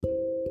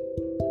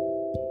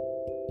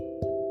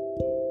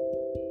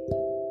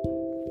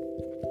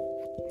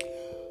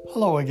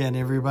Hello again,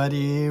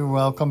 everybody.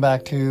 Welcome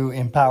back to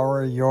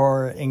Empower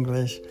Your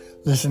English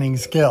Listening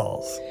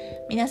Skills.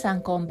 皆さ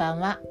んこんばん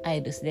は、ア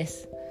イルスで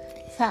す。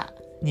さあ、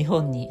日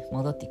本に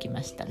戻ってき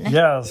ましたね。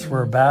Yes,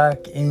 we're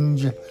back in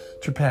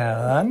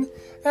Japan,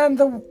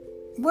 and the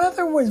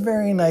weather was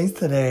very nice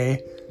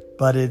today,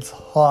 but it's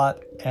hot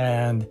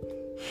and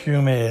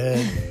humid,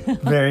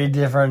 very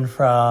different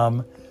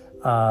from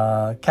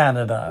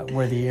Canada,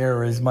 where the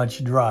air is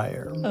much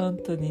drier. 本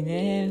当に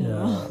ね、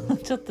Yeah. もう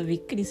ちょっとび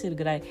っくりする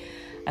ぐらい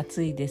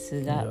暑いで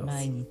すが、Yes.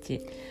 毎日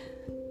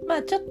ま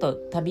あちょっと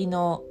旅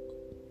の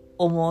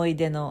思い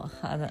出の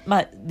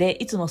で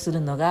いつもす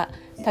るのが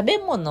食べ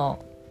物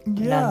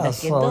なんだ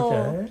け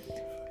ど、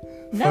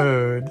Yes, okay.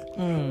 Food.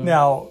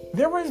 Now,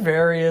 there was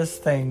various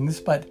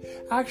things, but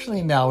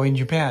actually now in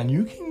Japan,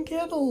 you can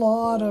get a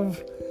lot of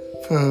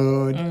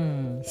food,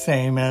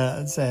 same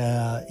as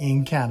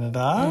in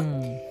Canada.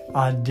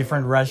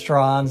 Different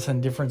restaurants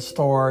and different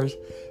stores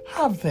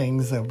have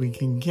things that we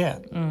can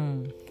get.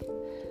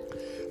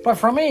 But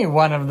for me,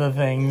 one of the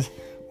things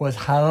was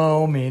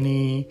how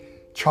many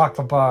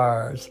chocolate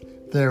bars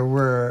there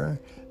were.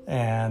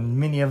 And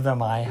many of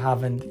them I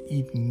haven't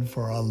eaten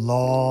for a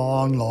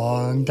long,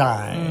 long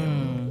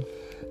time.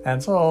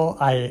 And so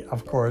I,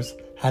 of course,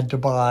 had to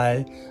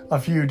buy a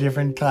few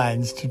different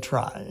kinds to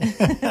try.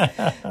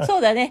 そ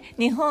うだね、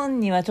日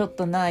本にはちょっ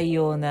とない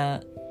よう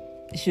な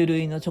種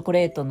類のチョコ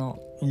レート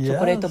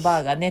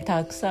バーがね、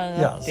たくさん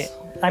あって。Yes.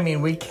 I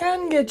mean, we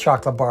can get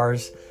chocolate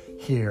bars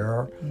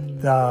here.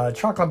 The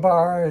chocolate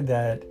bar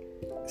that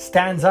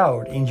stands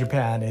out in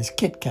Japan is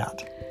Kit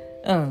Kat.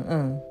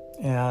 And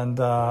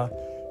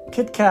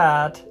Kit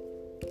Kat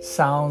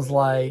sounds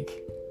like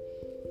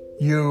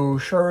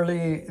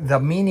the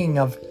meaning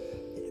of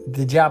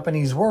the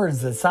Japanese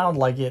words that sound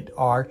like it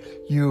are,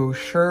 you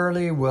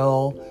surely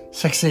will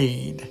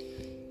succeed.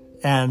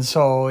 And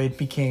so it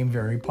became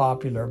very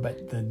popular.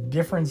 But the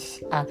difference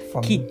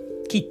from... キ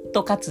ッ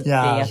トカツって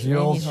やつね。Yes,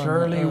 you'll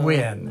surely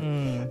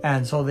win.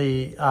 And so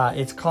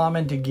it's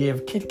common to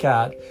give Kit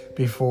Kat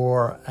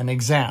before an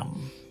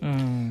exam.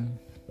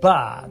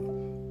 But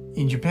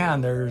in Japan,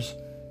 there's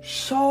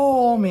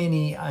so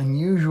many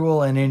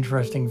unusual and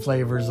interesting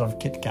flavors of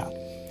Kit Kat.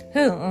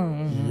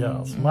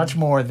 Yes, much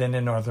more than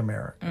in North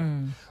America.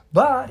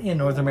 But in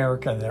North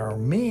America, there are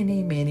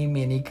many, many,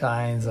 many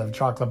kinds of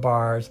chocolate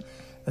bars.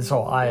 And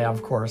so I,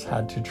 of course,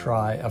 had to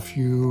try a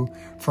few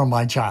from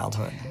my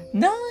childhood.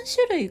 何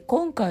種類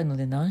今回の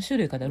で何種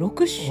類かな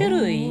 ?6 種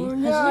類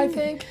Yeah, I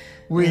think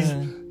we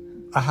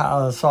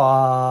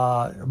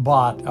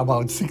bought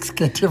about 6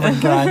 different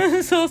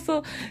kinds. そうそ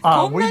う。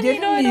We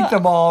didn't eat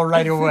them all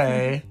right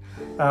away.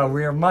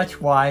 We are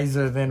much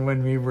wiser than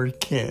when we were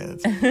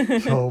kids.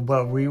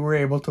 But we were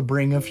able to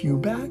bring a few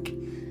back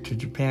to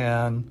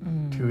Japan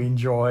to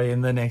enjoy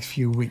in the next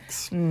few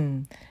weeks.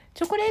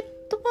 チョコレー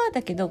トバー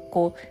だけど、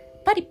こう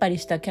パリパリ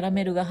したキャラ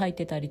メルが入っ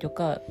てたりと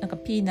か、なんか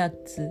ピーナ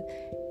ッツ、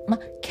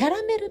キャ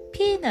ラメル、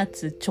ピーナッ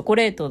ツ、チョコ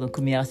レートの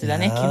組み合わせだ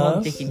ね、基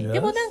本的に。で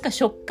もなんか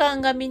食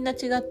感がみんな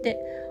違って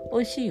美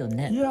味しいよ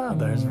ね。Yeah,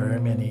 there's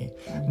very many.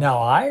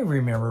 Now, I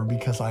remember,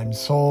 because I'm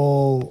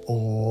so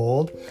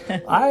old,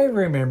 I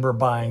remember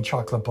buying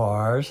chocolate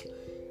bars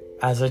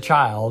as a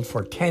child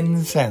for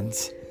 10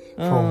 cents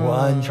for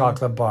one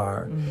chocolate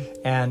bar.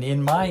 And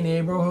in my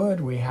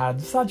neighborhood, we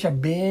had such a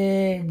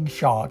big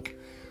shock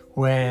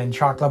when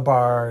chocolate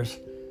bars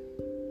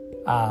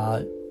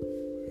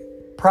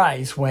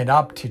price went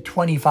up to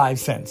 25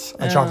 cents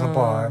a chocolate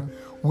bar.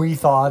 We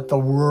thought the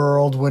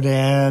world would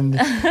end.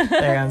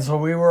 And so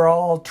we were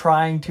all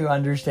trying to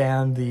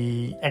understand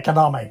the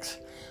economics.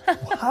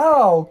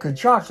 How could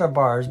chocolate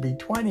bars be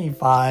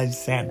 25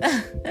 cents?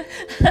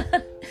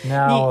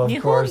 Now, 日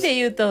本で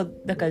言うと、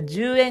だから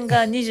10円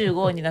が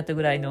25円になった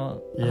ぐらいの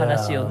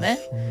話よね。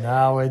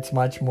Now it's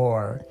much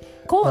more.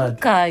 今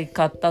回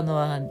買ったの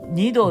は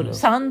2ドル、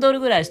3ドル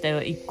ぐらいした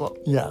よ、1個。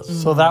Yes,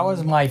 so that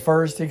was my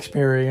first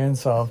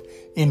experience of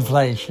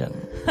inflation.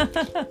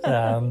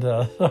 And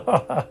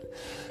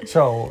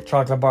so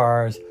chocolate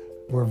bars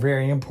were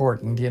very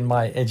important in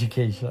my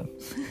education.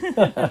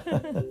 But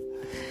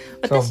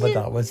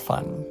that was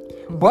fun.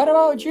 What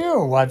about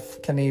you?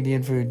 What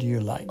Canadian food do you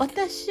like?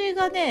 私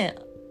がね、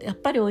やっ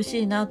ぱり美味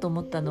しいなと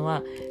思ったの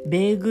は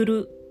ベーグ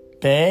ル。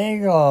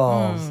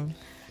Bagels.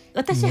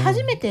 私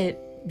初めて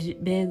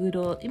ベーグ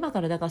ルを今か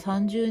らだから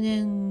30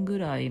年ぐ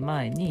らい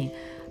前に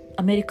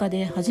アメリカ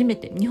で初め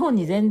て、日本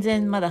に全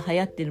然まだ流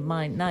行ってる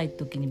前ない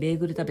時にベー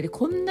グル食べて、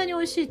こんなに美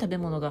味しい食べ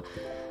物が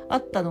あ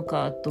ったの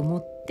かと思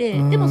って、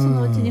でもそ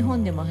のうち日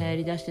本でも流行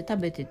りだして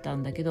食べてた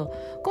んだけど、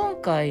今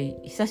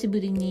回久しぶ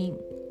りに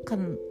北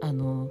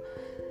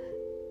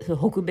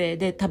米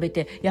で食べ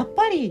てやっ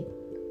ぱり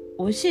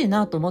美味しい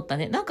なと思った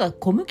ね。なんか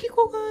小麦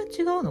粉が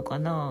違うのか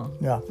な。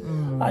Yeah.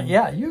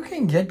 Yeah, you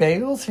can get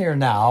bagels here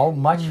now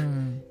much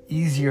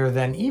easier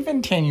than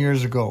even 10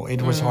 years ago.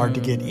 It was hard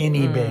to get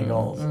any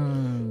bagels.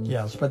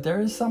 Yes, but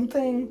there is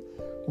something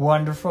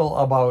wonderful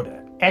about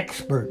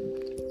expert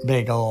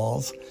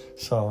bagels.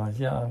 So,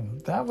 yeah,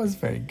 that was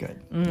very good.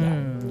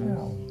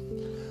 Yeah.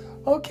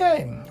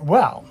 Okay,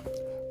 well,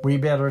 we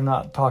better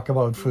not talk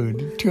about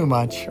food too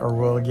much or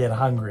we'll get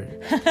hungry.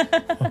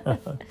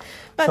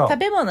 まあ、食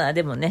べ物は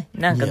でもね、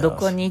なんかど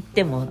こに行っ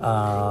ても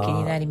気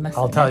になります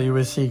ね。I'll tell you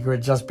a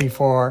secret. Just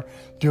before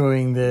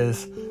doing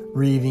this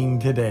reading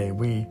today,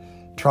 we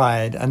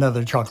tried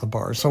another chocolate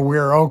bar, so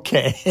we're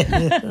okay.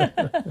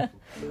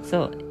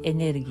 そう、エ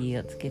ネルギ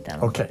ーをつけた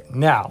の。Okay,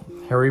 now,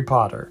 Harry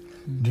Potter.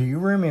 Do you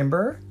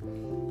remember?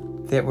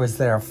 It was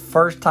their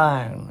first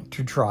time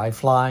to try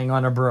flying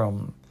on a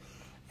broom.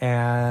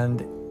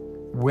 And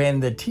when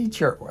the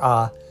teacher,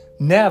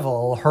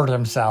 Neville, hurt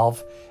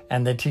himself,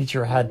 and the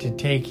teacher had to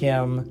take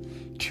him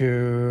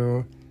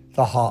to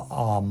the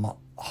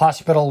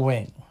hospital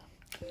wing.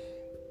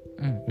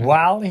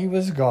 While he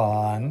was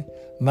gone,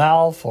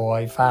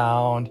 Malfoy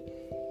found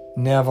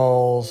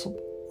Neville's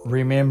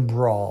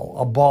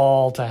remembrall, a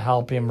ball to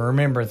help him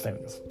remember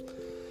things.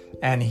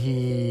 And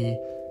he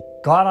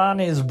got on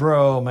his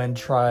broom and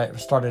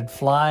started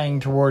flying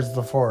towards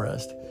the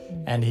forest,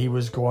 and he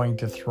was going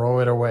to throw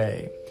it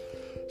away.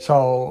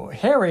 So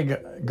Harry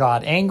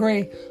got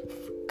angry,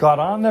 got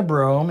on the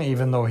broom,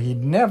 even though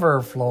he'd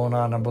never flown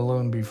on a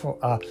broom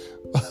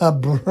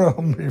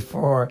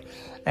before,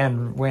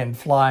 and went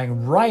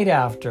flying right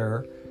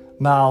after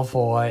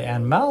Malfoy.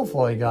 And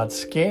Malfoy got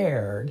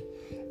scared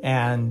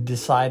and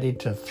decided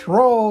to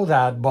throw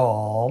that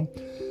ball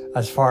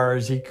as far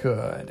as he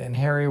could. And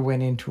Harry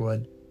went into a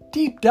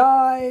deep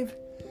dive,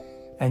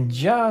 and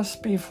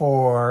just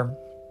before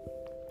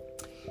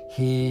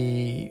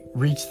he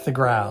reached the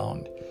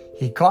ground,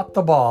 he caught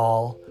the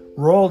ball,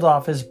 rolled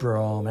off his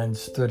broom, and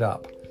stood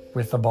up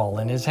with the ball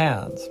in his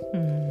hands.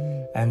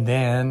 And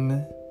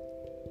then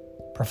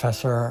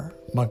Professor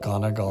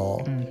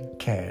McGonagall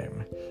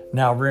came.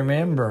 Now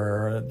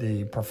remember,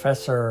 the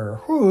Professor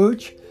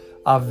Hooch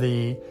of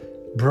the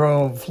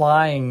broom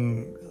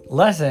flying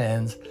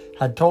lessons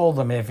had told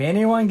them if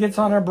anyone gets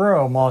on a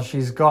broom while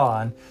she's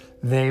gone,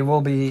 they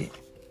will be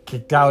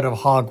kicked out of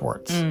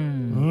Hogwarts.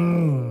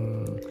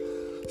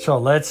 So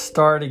let's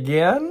start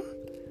again.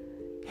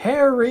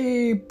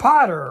 Harry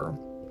Potter.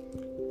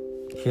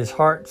 His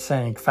heart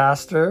sank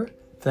faster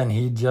than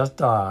he just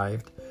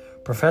dived.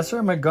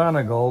 Professor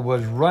McGonagall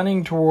was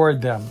running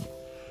toward them.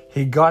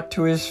 He got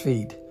to his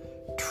feet,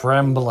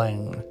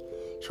 trembling.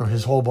 So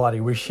his whole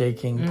body was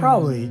shaking,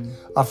 probably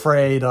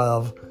afraid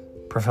of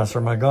Professor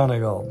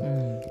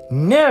McGonagall.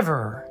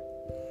 Never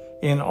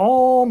in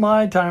all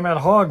my time at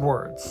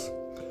Hogwarts.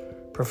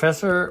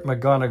 Professor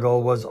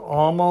McGonagall was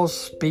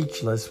almost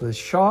speechless with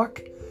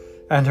shock,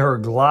 and her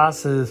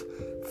glasses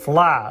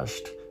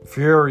flashed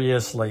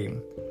furiously.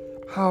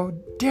 How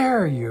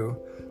dare you?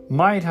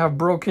 Might have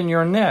broken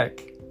your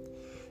neck.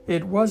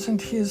 It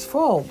wasn't his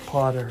fault,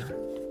 Potter.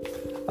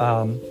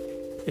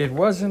 It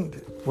wasn't...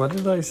 What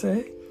did I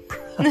say?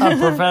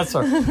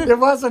 Professor. It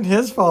wasn't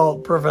his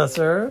fault,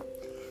 Professor.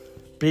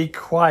 Be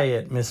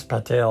quiet, Miss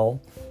Patel.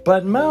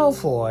 But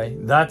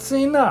Malfoy, that's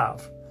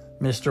enough,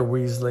 Mr.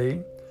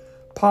 Weasley.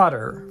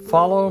 Potter,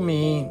 follow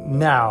me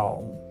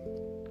now.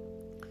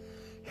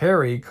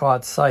 Harry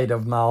caught sight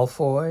of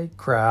Malfoy,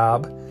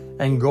 Crabbe,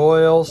 and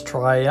Goyle's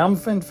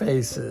triumphant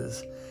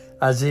faces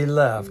as he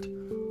left,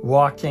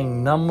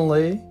 walking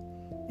numbly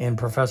in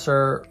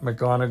Professor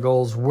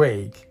McGonagall's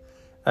wake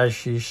as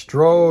she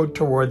strode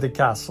toward the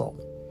castle.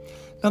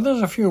 Now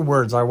there's a few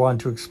words I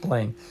want to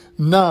explain.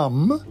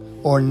 Numb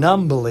or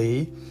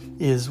numbly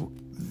is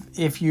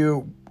if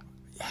your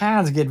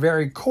hands get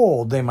very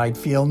cold, they might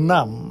feel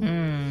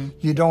numb.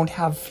 You don't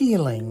have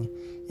feeling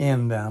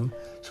in them.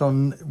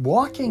 So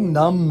walking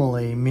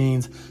numbly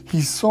means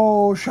he's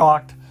so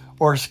shocked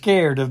or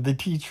scared of the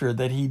teacher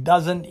that he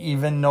doesn't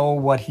even know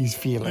what he's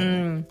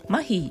feeling.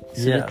 麻痺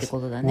するってこ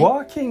とだね。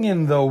Walking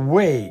in the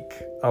wake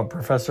of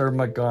Professor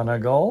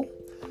McGonagall,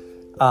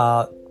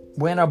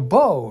 when a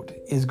boat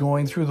is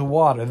going through the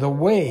water, the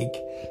wake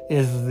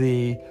is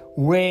the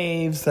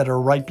waves that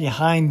are right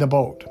behind the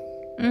boat.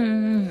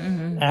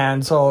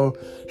 And so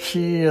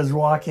she is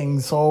walking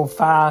so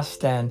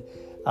fast and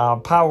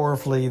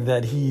powerfully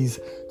that he's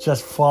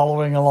just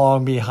following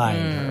along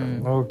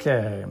behind her.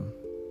 Okay.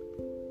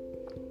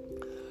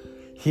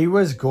 He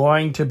was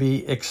going to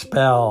be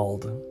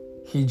expelled.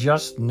 He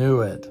just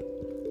knew it.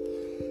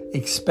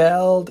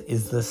 Expelled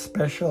is the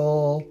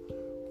special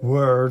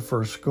word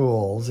for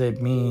schools.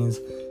 It means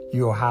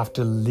you have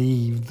to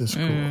leave the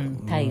school.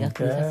 退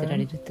学させら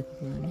れるってこ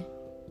とだね。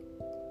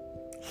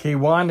He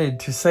wanted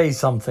to say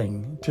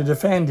something to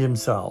defend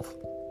himself.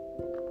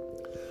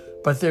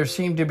 But there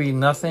seemed to be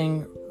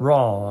something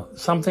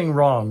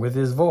wrong with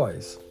his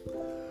voice.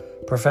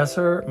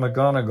 Professor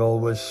McGonagall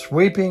was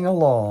sweeping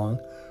along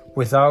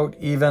without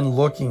even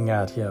looking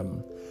at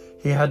him.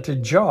 He had to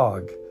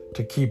jog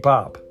to keep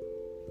up.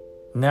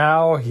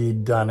 Now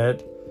he'd done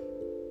it.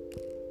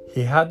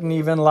 He hadn't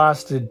even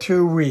lasted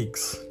 2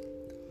 weeks.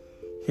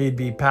 He'd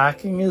be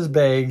packing his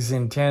bags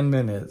in 10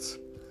 minutes.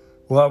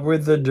 What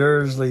would the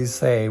Dursleys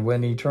say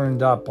when he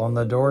turned up on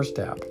the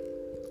doorstep?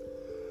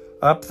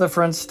 Up the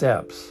front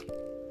steps,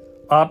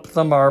 up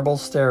the marble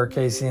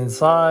staircase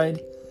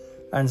inside,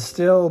 and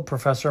still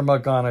Professor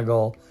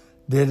McGonagall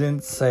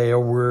didn't say a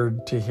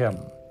word to him.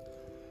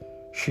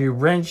 She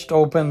wrenched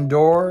open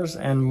doors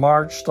and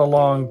marched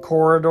along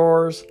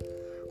corridors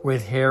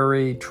with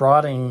Harry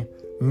trotting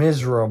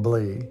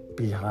miserably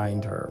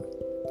behind her.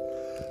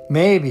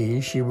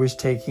 Maybe she was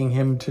taking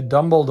him to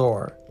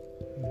Dumbledore.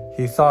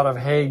 He thought of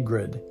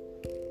Hagrid,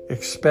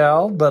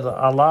 expelled but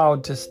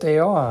allowed to stay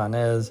on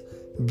as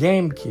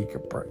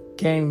gamekeeper.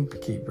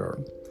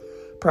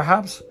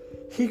 Perhaps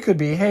he could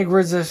be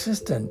Hagrid's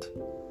assistant.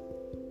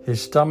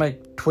 His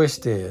stomach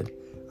twisted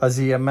as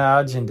he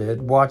imagined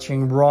it,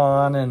 watching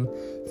Ron and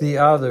the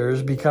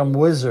others become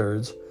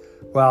wizards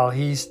while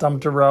he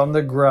stumped around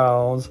the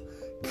grounds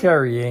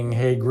carrying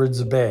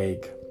Hagrid's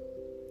bag.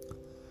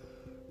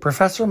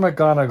 Professor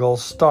McGonagall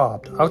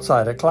stopped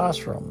outside a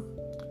classroom.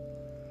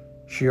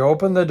 She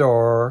opened the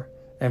door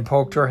and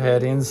poked her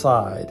head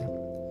inside.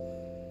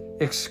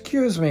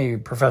 "Excuse me,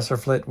 Professor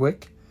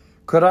Flitwick,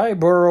 could I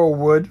borrow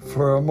wood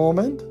for a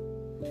moment?"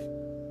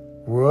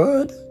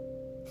 Wood?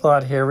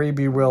 Thought Harry,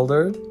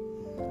 bewildered.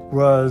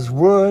 Was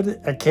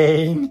wood a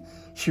cane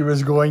she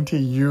was going to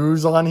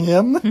use on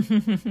him?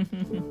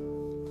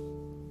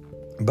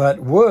 But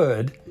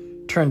wood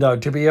turned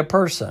out to be a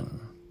person.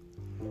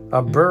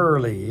 A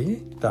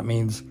burly, that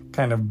means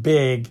kind of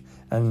big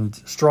and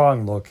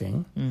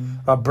strong-looking,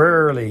 a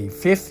burly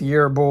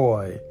fifth-year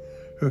boy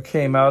who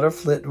came out of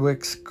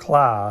Flitwick's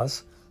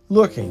class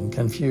looking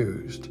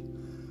confused.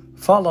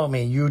 "Follow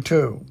me, you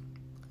two,"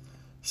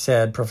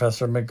 said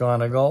Professor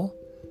McGonagall,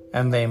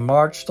 and they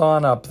marched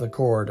on up the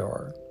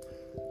corridor,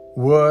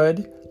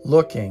 Wood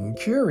looking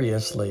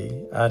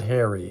curiously at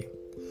Harry.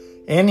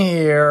 "In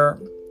here."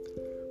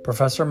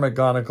 Professor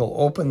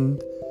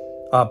McGonagall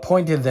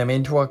pointed them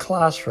into a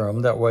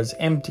classroom that was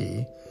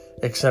empty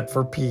except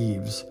for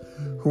Peeves,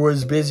 who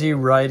was busy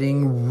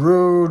writing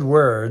rude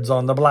words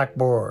on the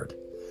blackboard.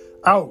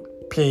 "Out,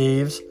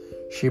 Peeves,"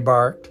 she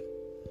barked.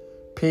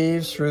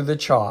 Peeves threw the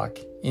chalk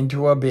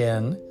into a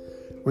bin,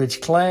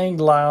 which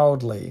clanged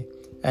loudly,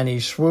 and he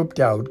swooped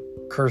out,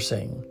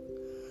 cursing.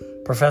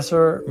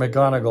 Professor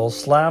McGonagall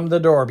slammed the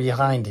door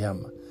behind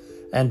him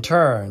and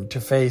turned to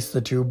face the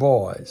two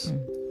boys.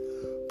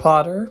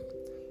 "Potter,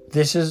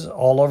 this is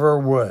Oliver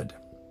Wood.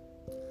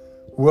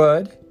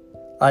 Wood,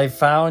 I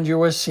found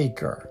you a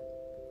seeker."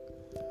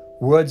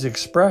 Wood's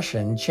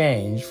expression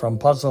changed from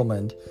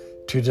puzzlement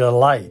to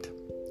delight.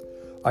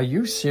 "Are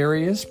you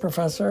serious,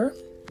 Professor?"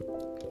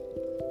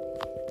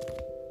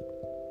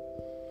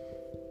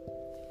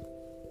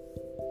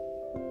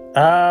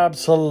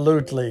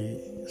 "Absolutely,"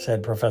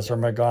 said Professor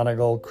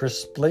McGonagall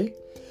crisply.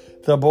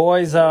 "The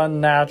boy's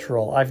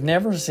unnatural. I've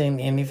never seen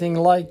anything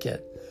like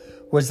it.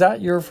 Was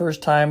that your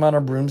first time on a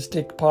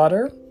broomstick,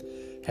 Potter?"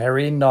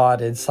 Harry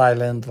nodded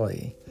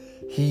silently.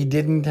 He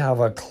didn't have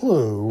a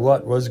clue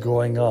what was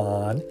going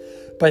on,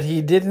 but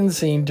he didn't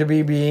seem to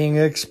be being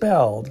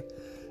expelled,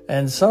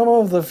 and some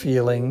of the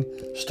feeling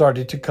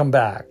started to come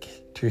back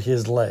to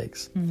his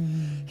legs.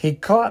 He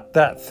caught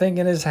that thing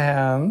in his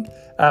hand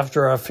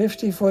after a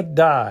 50-foot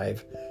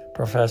dive,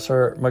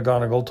 Professor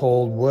McGonagall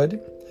told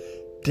Wood.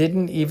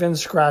 "Didn't even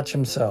scratch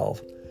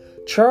himself.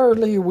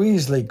 Charlie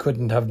Weasley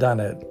couldn't have done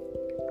it."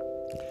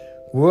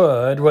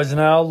 Wood was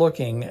now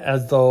looking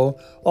as though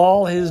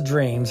all his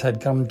dreams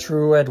had come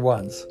true at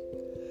once.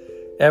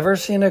 "Ever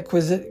seen a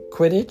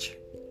Quidditch?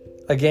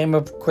 A game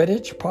of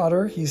Quidditch,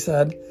 Potter?" he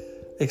said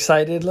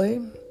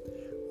excitedly.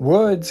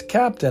 "Wood's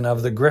captain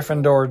of the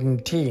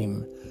Gryffindor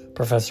team,"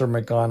 Professor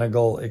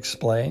McGonagall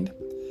explained.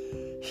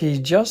 "He's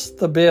just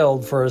the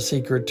build for a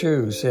seeker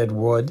too," said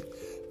Wood,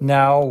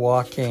 now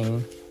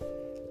walking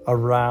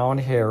around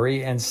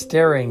Harry and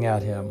staring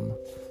at him.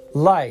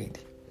 "Light,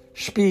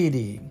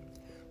 speedy.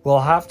 We'll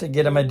have to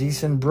get him a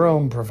decent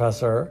broom,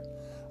 Professor.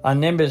 A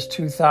Nimbus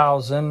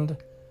 2000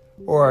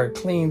 or a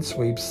Clean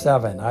Sweep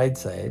 7, I'd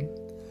say.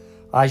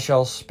 I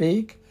shall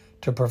speak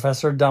to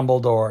Professor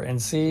Dumbledore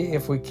and see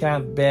if we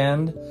can't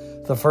bend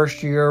the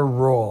first-year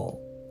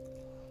rule."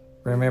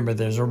 Remember,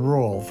 there's a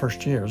rule.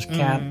 First years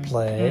can't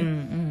play,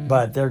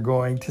 but they're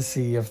going to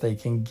see if they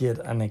can get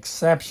an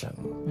exception.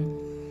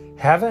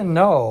 "Heaven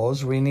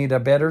knows we need a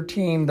better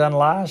team than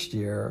last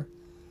year.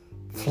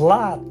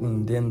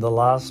 Flattened in the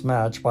last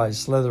match by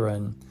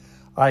Slytherin,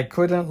 I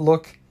couldn't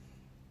look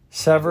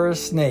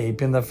Severus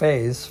Snape in the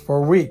face for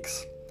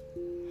weeks."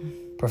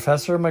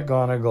 Professor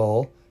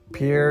McGonagall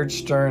peered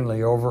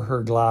sternly over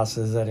her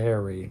glasses at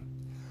Harry.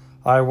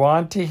 "I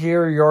want to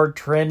hear you're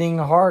training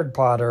hard,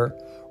 Potter,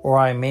 or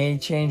I may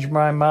change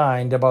my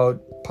mind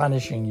about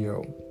punishing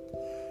you."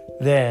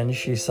 Then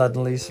she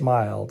suddenly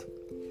smiled.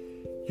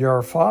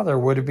 "Your father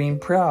would have been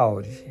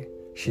proud,"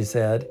 she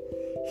said.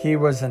 "He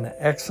was an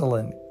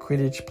excellent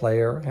Quidditch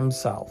player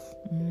himself."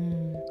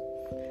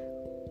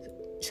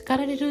 叱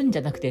られるんじ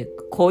ゃなくて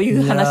こうい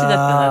う話だっ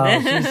たんだ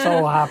ね。Yeah, she's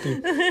so happy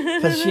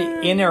because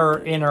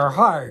in her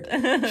heart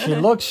she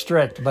looks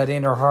strict, but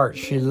in her heart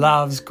she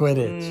loves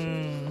Quidditch.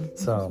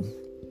 So,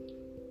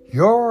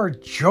 "You're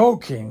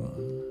joking."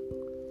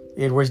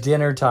 It was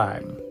dinner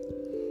time.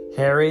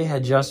 Harry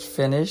had just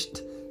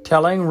finished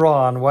telling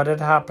Ron what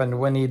had happened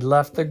when he'd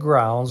left the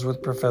grounds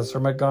with Professor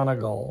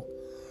McGonagall.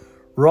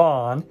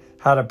 Ron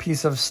had a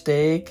piece of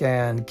steak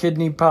and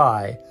kidney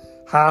pie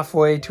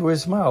halfway to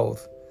his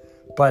mouth,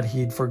 but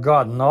he'd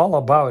forgotten all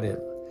about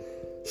it.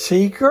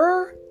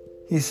 "Seeker?"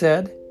 he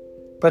said.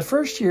 "But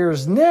first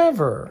years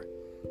never.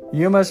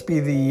 You must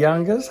be the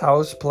youngest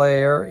house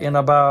player in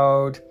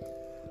about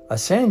a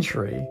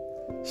century,"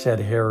 said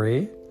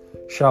Harry,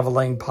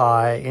 shoveling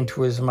pie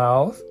into his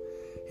mouth.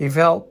 He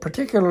felt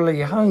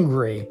particularly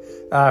hungry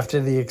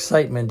after the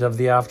excitement of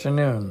the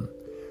afternoon.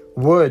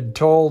 Wood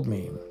told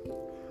me.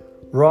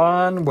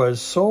 Ron was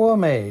so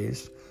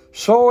amazed,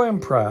 so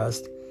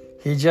impressed,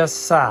 he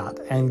just sat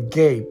and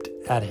gaped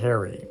at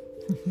Harry.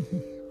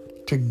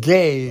 To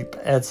gape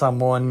at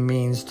someone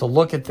means to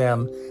look at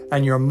them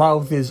and your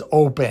mouth is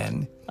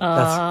open.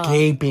 That's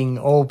gaping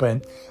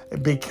open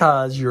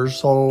because you're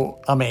so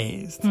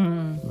amazed.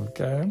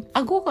 Okay?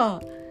 顎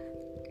が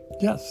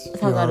Yes.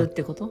 下がるっ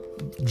てこと？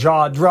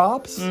 Jaw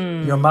drops.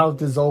 Your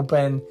mouth is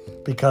open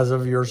because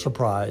of you're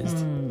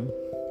surprised.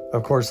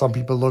 Of course, some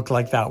people look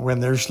like that when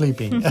they're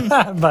sleeping.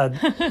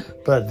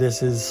 but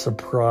this is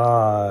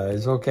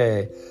surprise.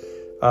 Okay.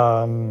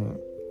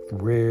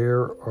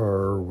 Where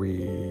are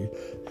we?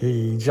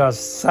 He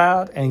just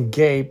sat and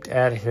gaped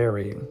at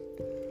Harry.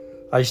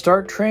 "I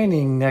start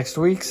training next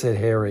week," said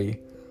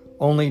Harry.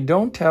 "Only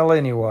don't tell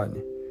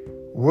anyone.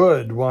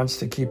 Wood wants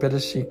to keep it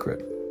a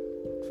secret."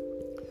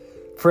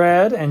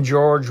 Fred and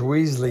George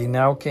Weasley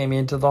now came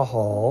into the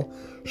hall,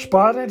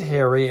 spotted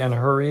Harry, and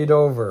hurried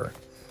over.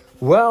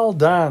 "Well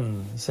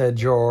done," said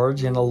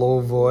George in a low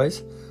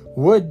voice.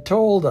 "Wood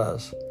told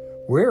us.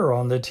 We're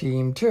on the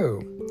team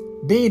too.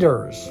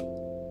 Beaters."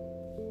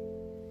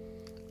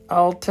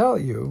 "I'll tell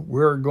you,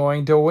 we're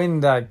going to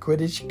win that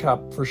Quidditch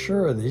Cup for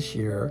sure this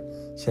year,"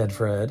 said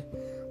Fred.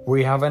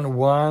 "We haven't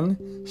won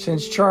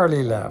since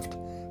Charlie left,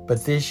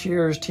 but this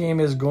year's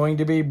team is going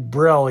to be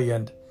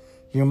brilliant.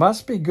 You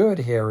must be good,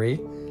 Harry.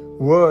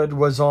 Wood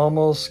was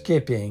almost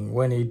skipping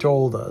when he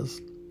told us.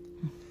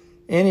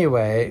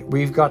 Anyway,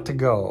 we've got to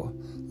go.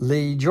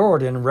 Lee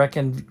Jordan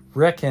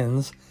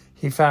reckons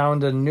he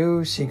found a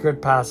new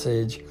secret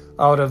passage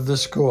out of the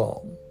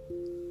school."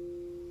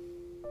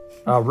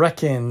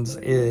 Reckons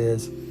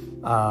is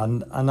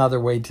another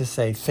way to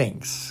say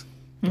thinks.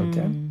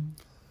 Okay?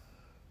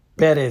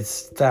 Bet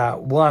it's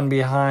that one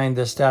behind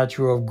the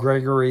statue of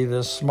Gregory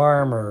the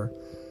Smarmer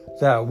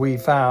that we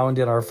found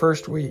in our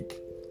first week.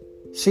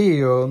 See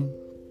you.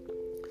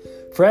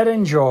 Fred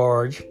and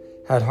George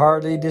had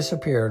hardly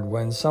disappeared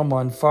when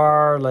someone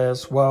far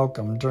less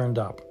welcome turned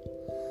up.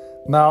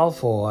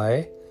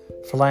 Malfoy,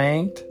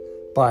 flanked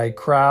by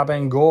Crabbe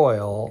and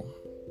Goyle.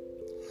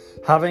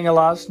 "Having a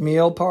last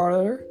meal,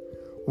 Potter?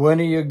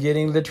 When are you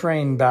getting the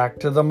train back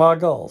to the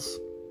Muggles?"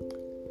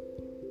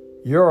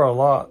 "You're a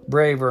lot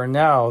braver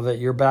now that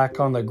you're back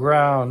on the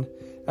ground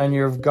and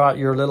you've got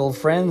your little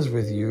friends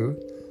with you,"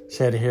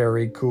 said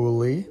Harry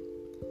coolly.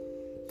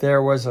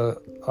 There was,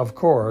 of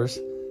course,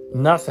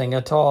 nothing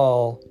at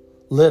all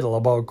little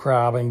about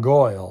Crabbe and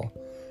Goyle,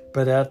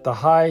 but as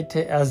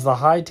the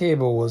high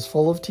table was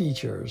full of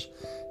teachers,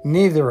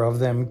 neither of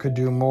them could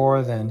do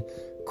more than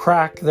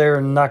crack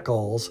their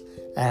knuckles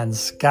and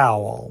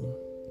scowl.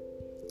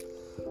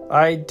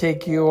 "I'd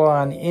take you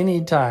on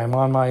any time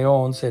on my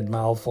own," said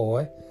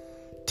Malfoy.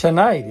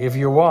 "Tonight, if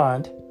you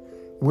want.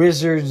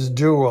 Wizard's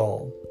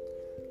duel.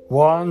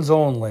 Wands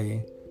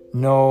only.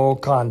 No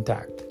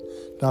contact."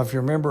 Now, if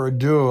you remember, a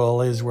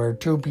duel is where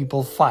two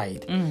people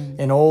fight.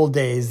 In old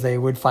days, they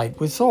would fight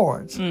with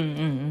swords.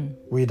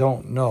 We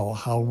don't know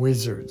how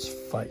wizards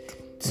fight.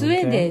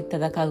 杖で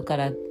戦うか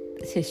ら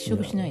接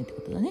触しないって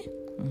ことだね。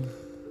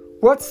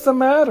What's the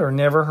matter?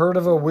 Never heard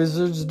of a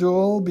wizard's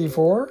duel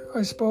before,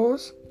 I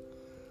suppose?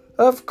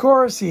 Of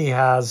course he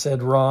has,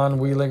 said Ron,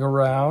 wheeling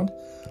around.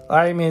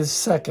 I'm his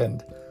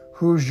second.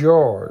 Who's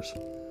yours?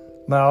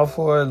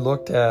 Malfoy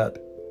looked at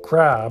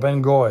Crabbe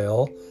and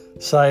Goyle,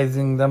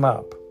 sizing them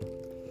up.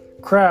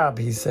 Crabbe,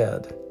 he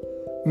said.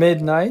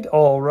 Midnight,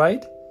 all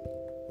right.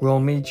 We'll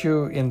meet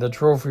you in the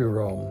trophy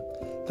room.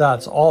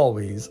 That's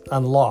always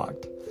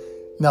unlocked.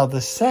 Now,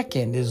 the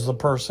second is the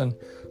person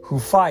who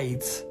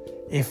fights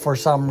if for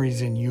some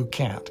reason you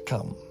can't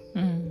come.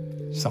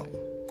 So,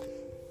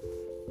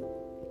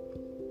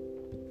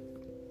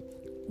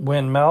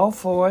 when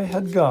Malfoy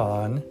had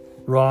gone,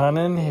 Ron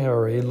and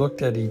Harry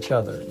looked at each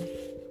other.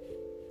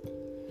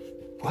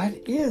 What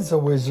is a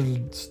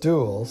wizard's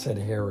duel? Said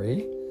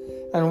Harry.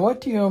 And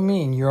what do you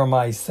mean you're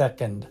my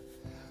second?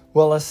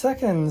 Well, a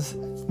second's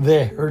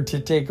there to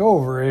take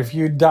over if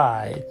you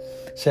die,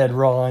 said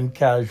Ron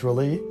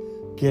casually,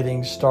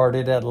 getting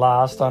started at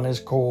last on his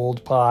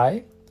cold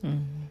pie.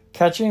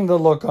 Catching the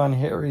look on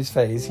Harry's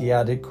face, he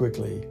added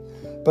quickly,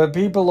 but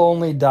people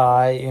only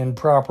die in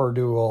proper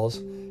duels,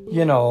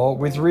 you know,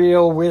 with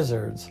real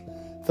wizards.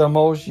 The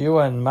most you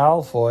and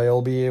Malfoy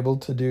will be able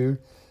to do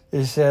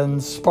is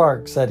send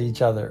sparks at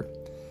each other.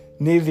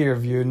 Neither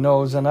of you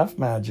knows enough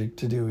magic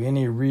to do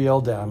any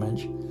real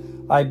damage.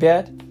 I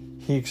bet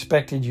he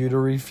expected you to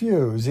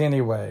refuse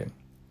anyway.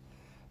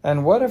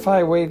 And what if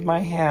I wave my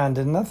hand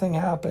and nothing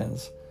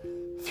happens?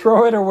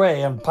 Throw it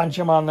away and punch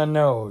him on the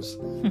nose,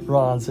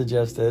 Ron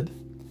suggested.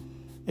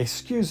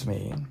 Excuse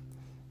me.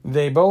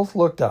 They both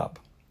looked up.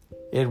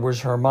 It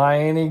was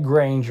Hermione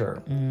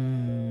Granger.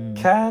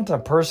 Can't a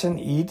person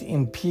eat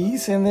in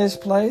peace in this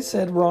place?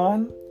 Said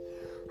Ron.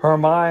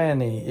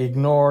 Hermione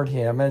ignored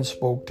him and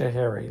spoke to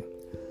Harry.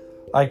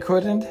 I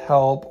couldn't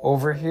help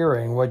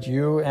overhearing what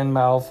you and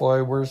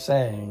Malfoy were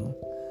saying.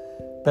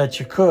 Bet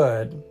you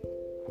could,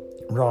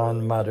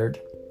 Ron muttered.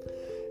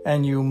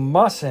 And you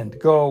mustn't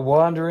go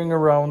wandering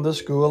around the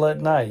school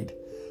at night.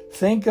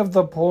 Think of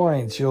the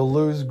points you'll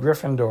lose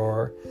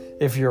Gryffindor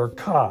if you're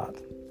caught,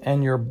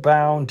 and you're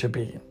bound to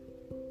be.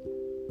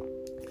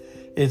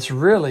 It's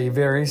really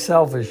very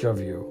selfish of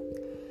you.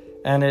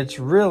 And it's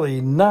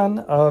really none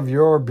of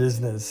your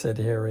business, said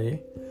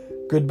Harry.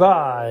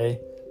 Goodbye,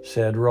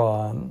 said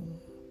Ron.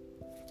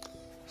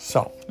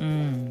 So,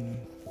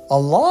 a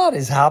lot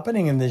is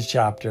happening in this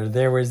chapter.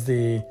 There was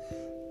the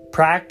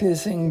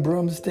practicing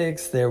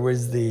broomsticks. There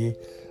was the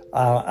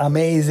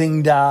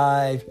amazing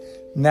dive.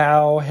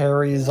 Now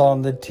Harry's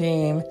on the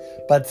team,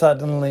 but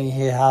suddenly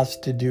he has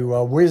to do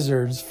a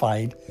wizard's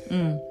fight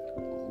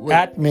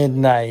at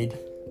midnight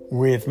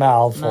with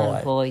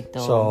Malfoy.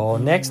 So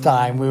next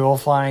time we will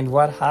find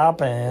what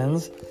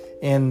happens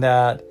in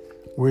that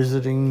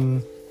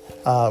wizard's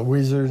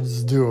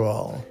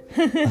duel.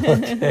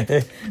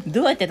 Okay.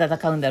 どうやって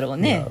戦うんだろう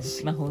ね。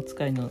魔法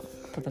使いの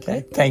戦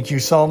い。Okay. Thank you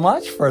so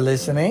much for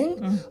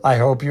listening. I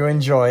hope you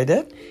enjoyed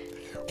it.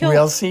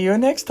 We'll see you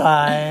next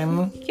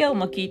time. 今日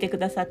も聞いてく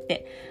ださっ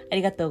てあ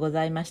りがとうご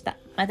ざいました。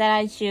また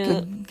来週。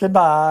Goodbye.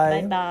 バ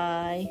イ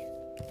バイ。